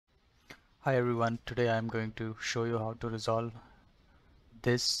Hi everyone, today I'm going to show you how to resolve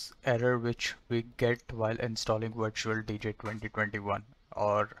this error which we get while installing Virtual DJ 2021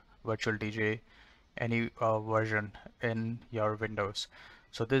 or Virtual DJ any version in your Windows.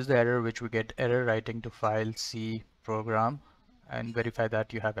 So this is the error which we get, error writing to file C program and verify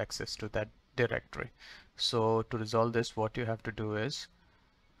that you have access to that directory. So to resolve this, what you have to do is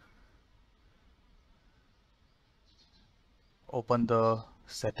open the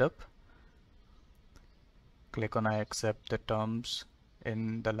setup, click on I accept the terms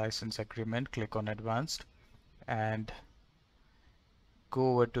in the license agreement, click on advanced and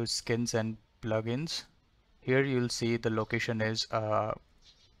go over to skins and plugins. Here you'll see the location is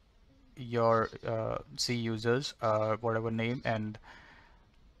your C users whatever name and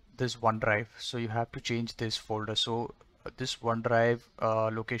this OneDrive. So you have to change this folder. So this OneDrive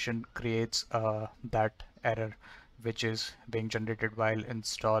location creates that error which is being generated while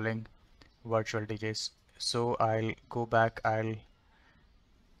installing virtual DJs. So I'll go back, I'll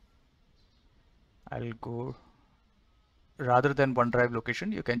go rather than OneDrive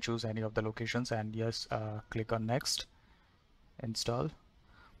location, you can choose any of the locations and yes, click on next, install.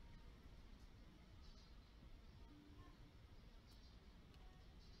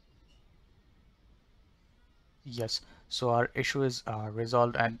 Yes, so our issue is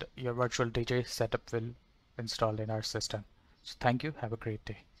resolved and your virtual DJ setup will install in our system. So thank you, have a great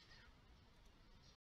day.